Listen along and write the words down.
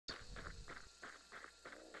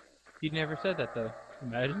He never said that though.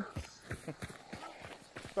 Imagine.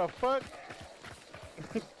 The fuck?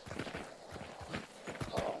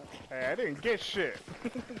 Hey, I didn't get shit.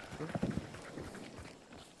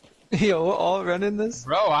 Yo, we're all running this?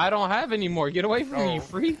 Bro, I don't have any more. Get away from me, you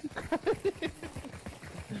freak.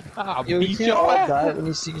 I'll Yo, we beat can't your all ass. die when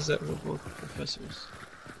he sees that we're both professors.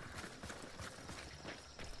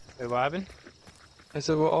 Hey, what happened? I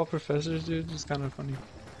said we're all professors, dude. It's kind of funny.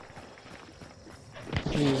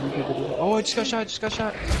 Oh, I just got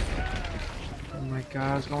shot, Oh my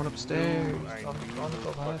god, I was going upstairs. I I'm need going those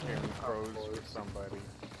up high. fucking crows for somebody.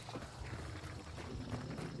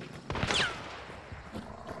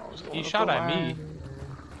 He shot at me.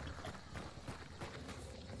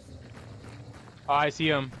 Oh, I see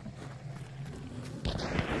him.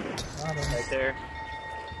 Right there.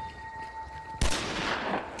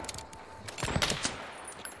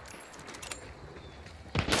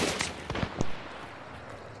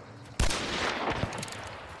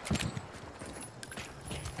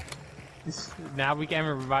 Now we can't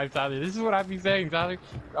even revive Tyler. This is what I be saying, Tyler.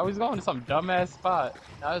 You're always going to some dumbass spot.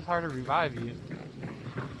 Now it's hard to revive you.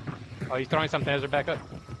 Oh, he's throwing something as they're back up.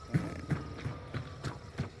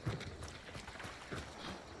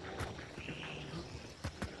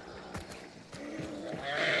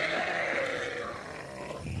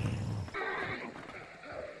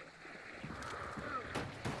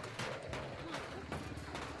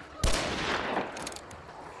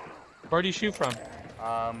 Where'd he shoot from?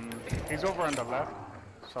 He's over on the left.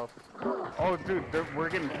 South. Oh, dude, we're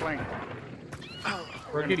getting flanked.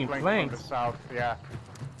 We're getting From flanked. the south, yeah.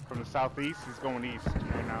 From the southeast, he's going east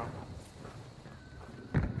right now.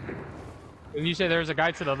 And you say there's a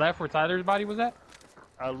guy to the left where Tyler's body was at?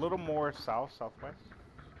 A little more south, southwest.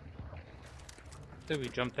 Did we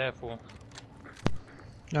jump that fool?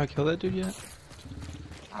 Y'all kill that dude yet?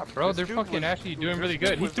 Ah, bro, This they're dude fucking was- actually doing really this dude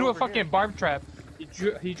good. He was threw a over fucking here. barb trap.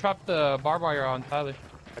 He dropped the barbed wire on Tyler.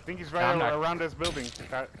 I think he's I'm right not- around this building,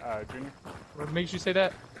 Junior. What makes you say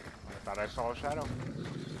that? I thought I saw a shadow.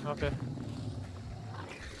 Okay.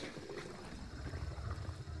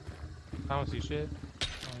 I don't see shit.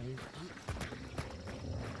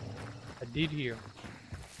 I did hear.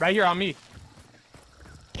 Right here on me.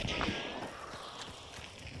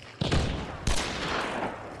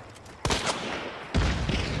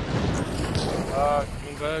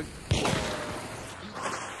 King bug.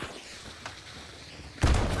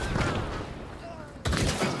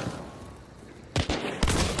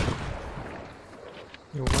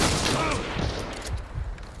 Yo, what?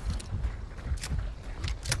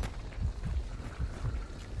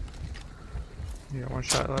 Yeah, one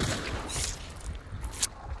shot left.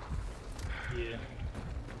 Yeah.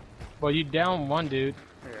 Well, you down one dude.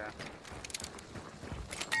 Yeah.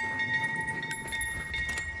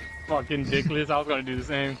 Fucking dickless. I was gonna do the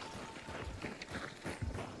same.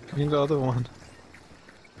 Need the other one.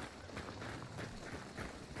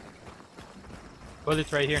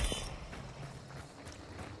 Bullet's right here.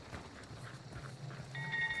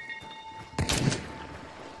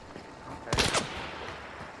 Okay.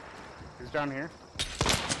 He's down here.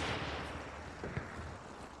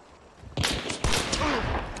 Oh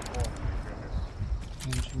my goodness.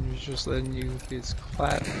 And Junior's just letting you get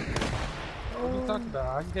clapped. What are you talking about?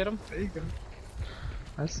 I can get him. There you go.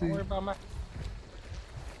 I see. Don't worry about my.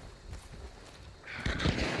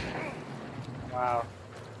 Wow.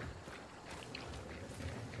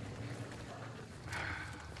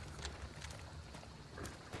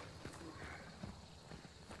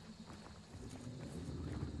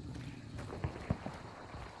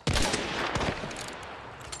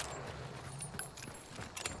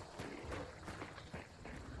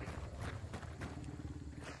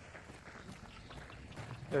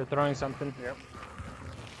 They're throwing something. Yep.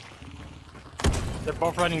 They're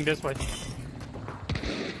both running this way.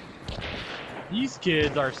 These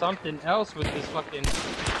kids are something else with this fucking.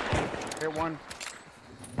 Hit one.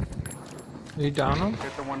 Are you down him?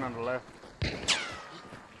 Hit the one on the left.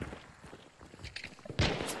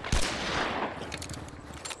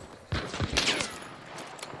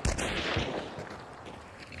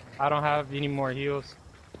 I don't have any more heals.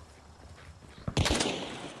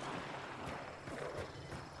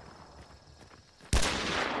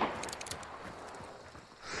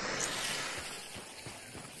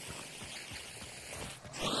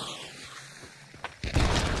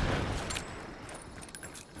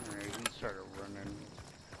 Alright, he started running.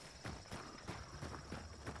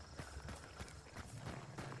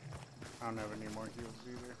 I don't have any more heals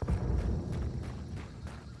either.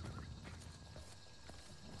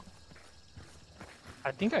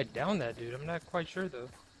 I think I downed that dude. I'm not quite sure though.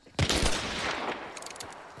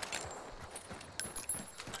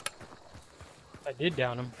 I did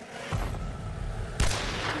down him.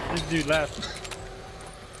 This dude left.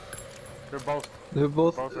 They're both. They're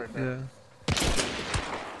both. Both right there. Yeah.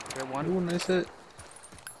 Hit one. Ooh, nice hit.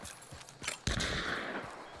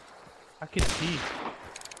 I can see.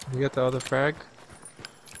 You got the other frag?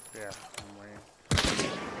 Yeah, I'm waiting.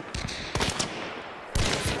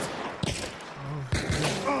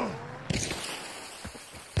 Oh.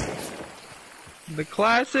 The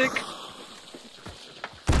classic.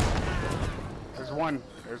 There's one.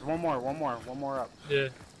 There's one more up. Yeah.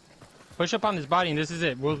 Push up on this body and this is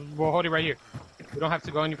it. We'll hold it right here. We don't have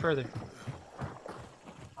to go any further.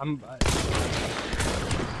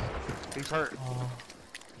 He's hurt.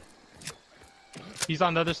 He's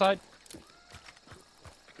on the other side.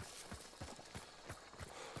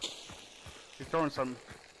 He's throwing some.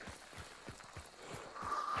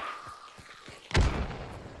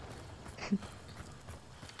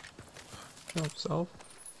 Kill himself.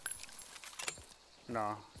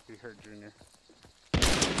 No, he hurt Junior.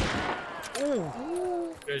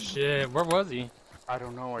 Good shit. Where was he? I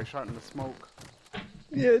don't know. I shot in the smoke.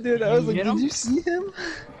 Yeah, dude. I was like, Get did him? you see him?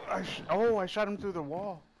 I shot him through the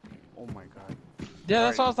wall. Oh my god. Yeah,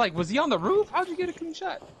 that's Alright. why I was like, was he on the roof? How'd you get a clean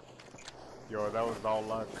shot? Yo, that was all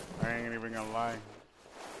luck. I ain't even gonna lie.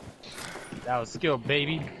 That was skill,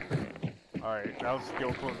 baby. Alright, that was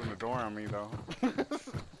skill closing the door on me though.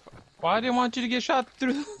 Well, I didn't want you to get shot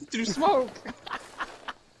through smoke.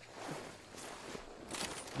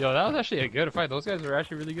 Yo, that was actually a good fight. Those guys were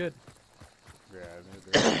actually really good. Yeah,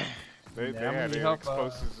 they Yeah, I'm had gonna help,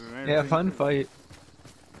 explosives and everything. Yeah, fun fight.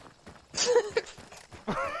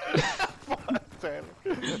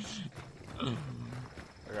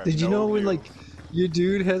 Did you know when like your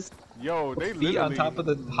dude has Yo, they feet on literally top of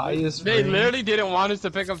the highest They ring? literally didn't want us to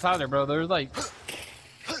pick up Tyler, bro. There was like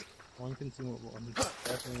one consumable.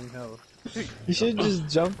 Definitely no. You should have just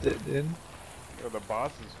jumped it, dude. Yo, the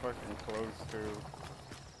boss is fucking close too.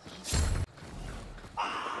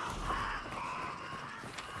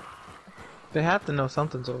 They have to know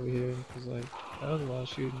something's over here, cause like that was a lot of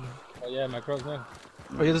shooting. Oh yeah, my crow's there.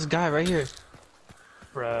 Oh yeah, this guy right here.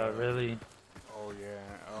 Bruh, really? Oh yeah.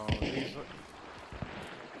 Oh, he's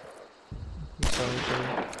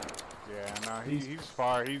yeah. Nah, he's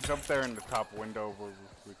far. He's up there in the top window where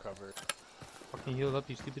we covered. Fucking heal up,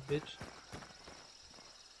 you stupid bitch.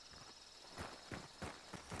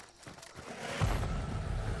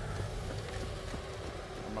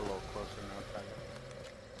 I'm a little closer now, Tyler.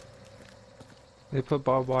 They put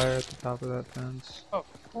barbed wire at the top of that fence. Of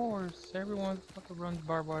course, everyone fucking runs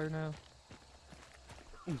barbed wire now.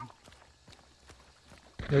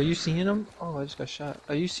 Are you seeing him? Oh, I just got shot.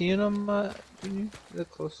 Are you seeing him, Junior? They're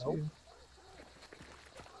close to you.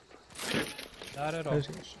 Not at I all.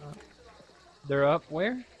 just got shot. They're up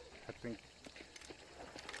where? I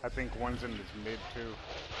think one's in this mid too.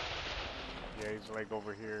 Yeah, he's like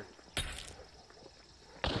over here.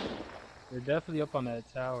 They're definitely up on that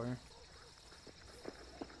tower.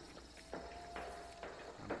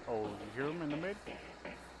 Oh, you hear him in the mid?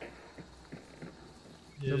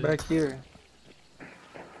 They're back here.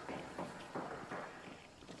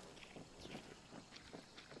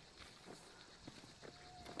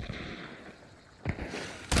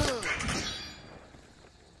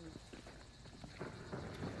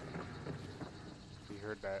 He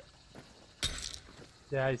heard that.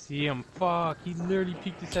 Yeah, I see him. Fuck, he literally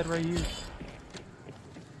peeked his head right here.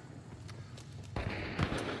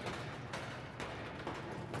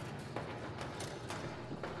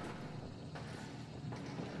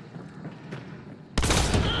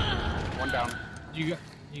 One down. You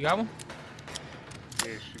got one?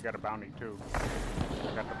 Yeah, she got a bounty too. I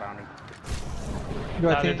got the bounty. Yo,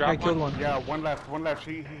 I Now they think I drop killed one? one. Yeah, one left, one left.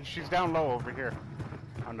 She's down low over here.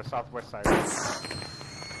 On the southwest side.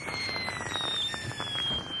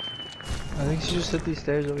 I think she just hit these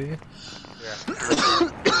stairs over here. Yeah.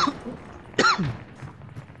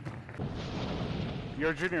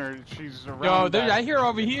 Yo, Junior, she's around. Yo, that- I hear her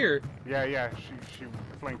over here. Yeah, she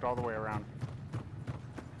flanked all the way around.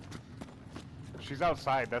 She's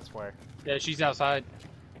outside, that's why. Yeah, she's outside.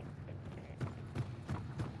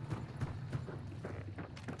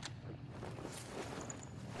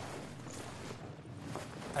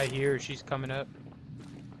 I hear her. She's coming up.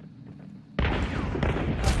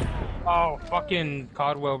 Oh, fucking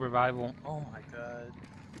Caldwell revival. Oh my god.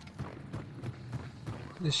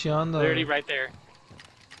 Is she on the? Literally right there.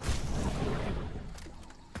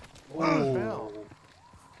 Oh.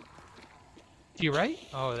 To your right?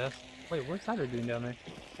 Oh, that's... Wait, what's Tyler doing down there?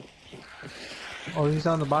 Oh, he's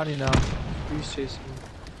on the body now. He's chasing me.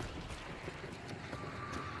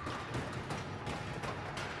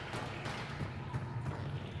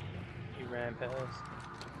 He ran ran past.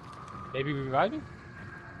 Maybe reviving?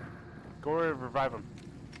 Go revive him.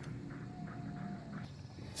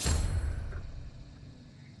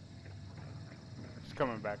 He's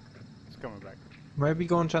coming back. He's coming back. Might be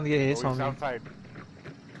going trying to get his Oh, he's homie. outside.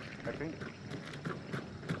 I think.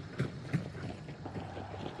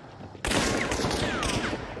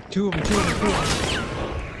 Two of them.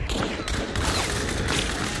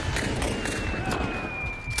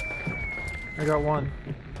 I got one.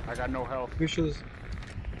 I got no health. Pretty sure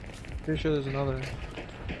there's another.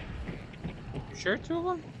 You sure two of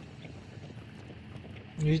them?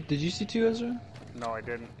 Did you see two, Ezra? No, I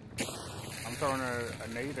didn't. I'm throwing a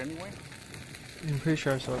nade anyway. I'm pretty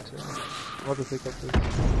sure I saw two. I'll have to pick up this.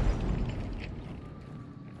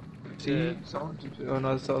 See? Yeah. Someone? Oh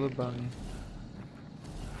no, it's the other bounty.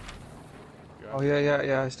 Yeah, Oh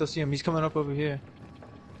yeah, I still see him. He's coming up over here.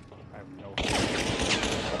 I have no.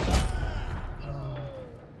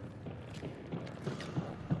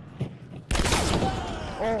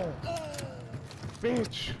 Oh,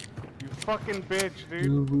 bitch! You fucking bitch,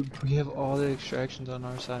 dude. Dude, we have all the extractions on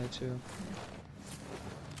our side too.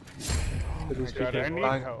 Oh my God, I need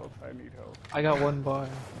I- help. I need help. I got one bar.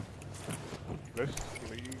 Let's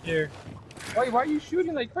leave. Here. Why are you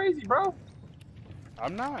shooting like crazy, bro?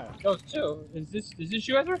 I'm not. Those two. Is this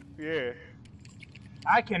you, Ezra? Yeah.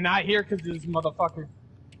 I cannot hear because of this motherfucker.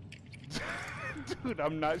 Dude,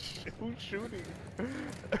 I'm not who's shooting?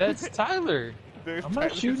 That's Tyler. There's I'm not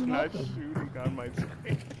Tyler's shooting not nothing. shooting on my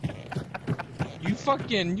screen.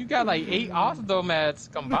 You got like 8 off-the-mats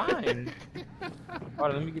combined. Hold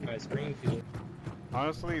on, let me get my screen feed.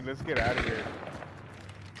 Honestly, let's get out of here.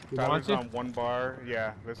 You Tyler's want to? on one bar.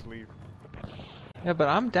 Yeah, let's leave. Yeah, but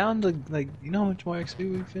I'm down to like, you know how much more XP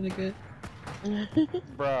we finna get?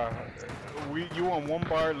 Bruh, you on one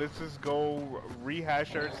bar, let's just go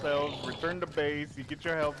rehash ourselves, return to base, you get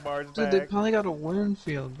your health bars Dude, back. they probably got a worm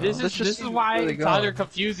field. Bro. This Let's is just see why where they go. Tyler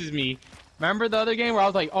confuses me. Remember the other game where I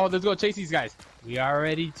was like, "Oh, let's go chase these guys." We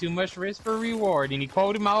already too much risk for reward, and he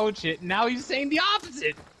quoted my old shit. Now he's saying the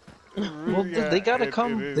opposite. Well, Yeah, they gotta it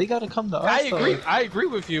come. is. They gotta come to us. I agree. though. I agree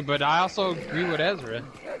with you, but I also agree with Ezra.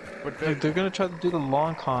 But Like, they're gonna try to do the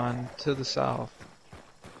long con to the south.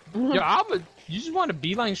 Yo, you just want to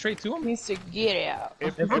beeline straight to him? Needs to get out.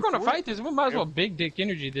 If we're gonna fight this, we might as well big dick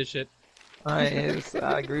energy this shit. I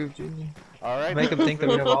agree with Junior. Alright. Make them think that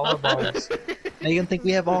we have all the bars. Make them think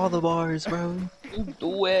we have all the bars, bro.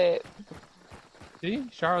 Do it. See,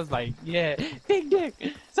 Charles like, yeah, big dick,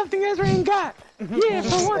 something Ezra ain't got. Yeah,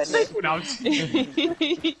 for once. No,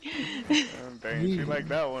 Dang, she like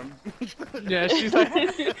that one. yeah, she's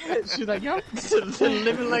like, yo, been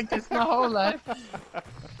living like this my whole life.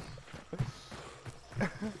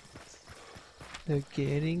 They're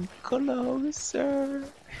getting closer.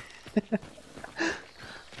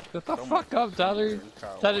 Shut the fuck up, Tyler.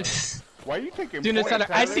 Tyler, Why are you taking doing this, points, Tyler.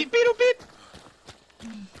 I Tyler? see Beetle Beat.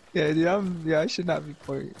 Yeah, dude, I should not be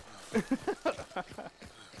point.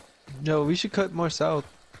 No, we should cut more south.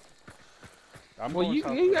 I'm Well, going you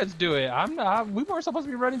south. guys do it. I'm not. We weren't supposed to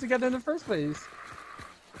be running together in the first place.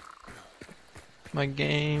 My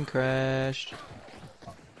game crashed.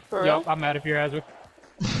 For Yo, real? I'm out of here, Ezra.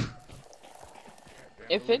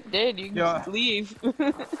 If it did, you can Yeah. just leave.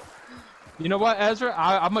 You know what, Ezra?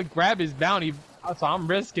 I'm gonna grab his bounty, so I'm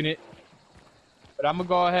risking it. But I'm gonna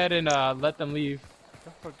go ahead and let them leave.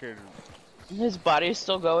 That fucker, His body's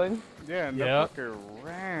still going. yeah, and Yep. that fucker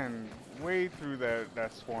ran way through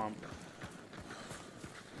that swamp.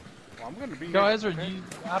 Well, I'm gonna be Yo, here. Ezra, okay?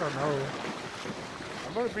 I don't know.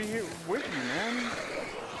 I'm gonna be here with you, man.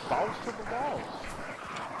 Balls to the balls.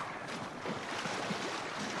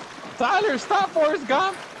 Tyler, stop, Forrest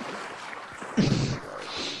Gump.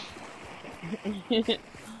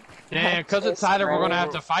 Damn, because of Tyler, we're gonna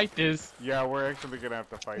have to fight this. Yeah, we're actually gonna have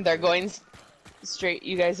to fight. They're this. going straight.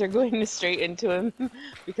 You guys are going straight into him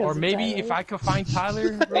because. Or of maybe Tyler. if I could find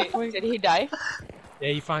Tyler real Wait, quick. did he die? Yeah,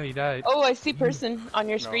 he finally died. Oh, I see person on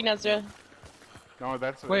your screen, No. Ezra. No,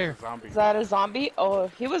 that's a Where? zombie. Is that a zombie? Oh,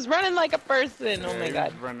 he was running like a person. Oh Yeah, my he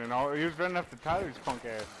god. Was he was running after Tyler's punk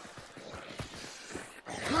ass.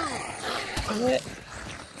 What?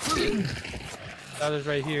 Tyler's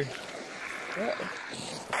right here.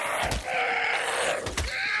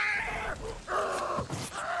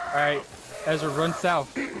 Alright, Ezra, run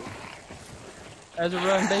south. Ezra,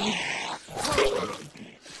 run, baby.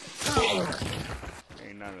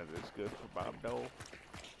 Ain't none of this good for Bob Dole.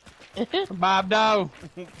 Bob, no.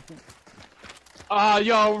 Oh,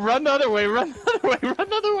 yo, run the other way, run the other way, run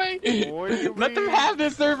the other way. What do you Let them mean? have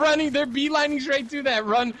this. They're running. They're beelining straight to that.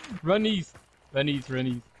 Run east. Run east, run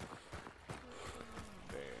east.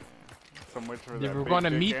 Damn. So much for They that were big gonna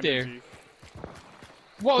dick meet there. energy.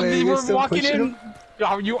 Whoa, Wait, you we're still walking pushing in. him?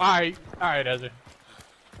 Oh, you alright? Alright, Ezra.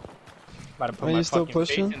 About to put Are my you still fucking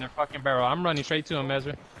pushing? face in their fucking barrel. I'm running straight to him,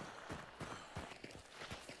 Ezra.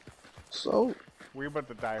 So, We're about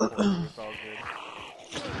to die for you. It's all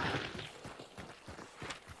good.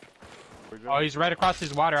 Where's Oh, it? he's right across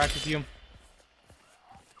his water. I can see him.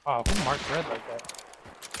 Oh, who marked red like that?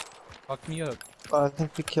 Fuck me up. I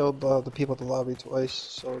think we killed the people at the lobby twice,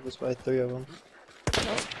 so there's probably 3 of them.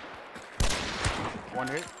 One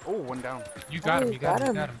hit. Oh, one down. You got Oh, him. You got him.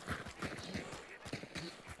 You got him.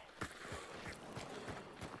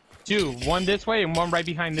 2, 1 this way and 1 right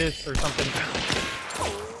behind this or something.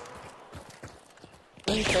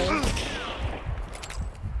 Okay.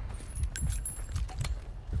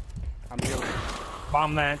 I'm healing.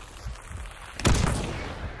 Bomb land.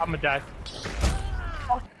 I'm gonna die.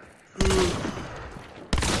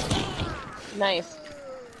 Nice.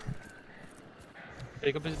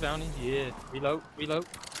 Pick up his bounty. Yeah. Reload. Reload.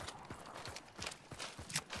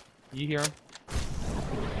 You hear him?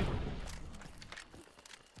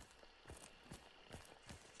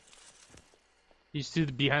 He's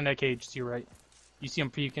behind that cage to your right. You see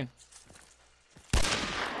him puking.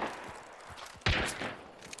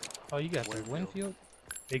 Oh, you got the Winfield?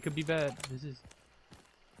 It could be bad. This is...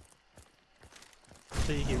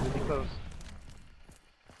 So you get really close.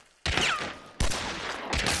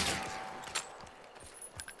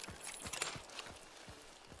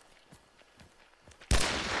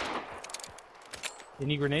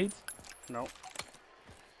 Any grenades? No.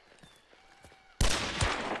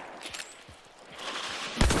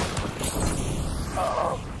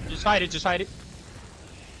 Just hide it, just hide it.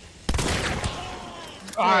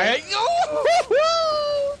 Alright.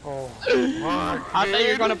 Oh, fuck, I thought you were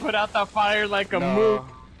dude. gonna put out the fire like a No, mook.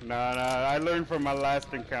 no. I learned from my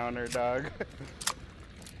last encounter, dog.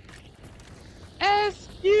 Ask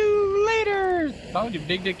you later. Told you,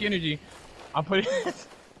 big dick energy. I'm putting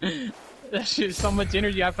that shit is so much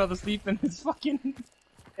energy. I fell asleep in this fucking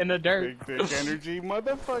in the dirt. Big dick energy,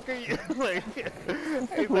 motherfucker. Like,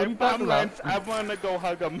 he's What are you like, talking about? I wanna go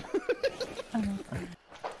hug him.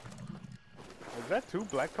 Is that 2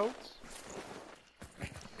 black coats?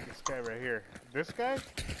 This guy right here. This guy?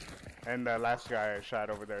 And the last guy I shot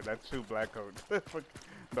over there. That's 2 black coats.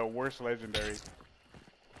 The worst legendary.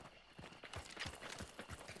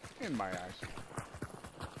 In my eyes.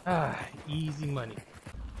 Ah, easy money.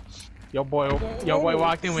 Yo boy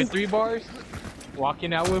walked in with 3 bars.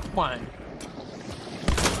 Walking out with 1.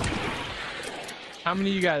 How many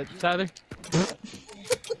you got, Tyler?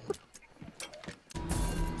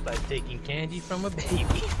 Like taking candy from a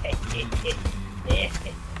baby.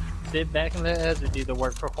 Sit back and let Ezra do the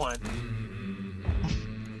work for 1.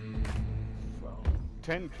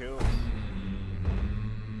 10 kills.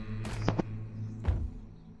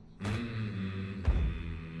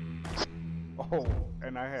 Oh,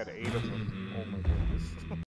 and I had 8 of them. Oh my goodness.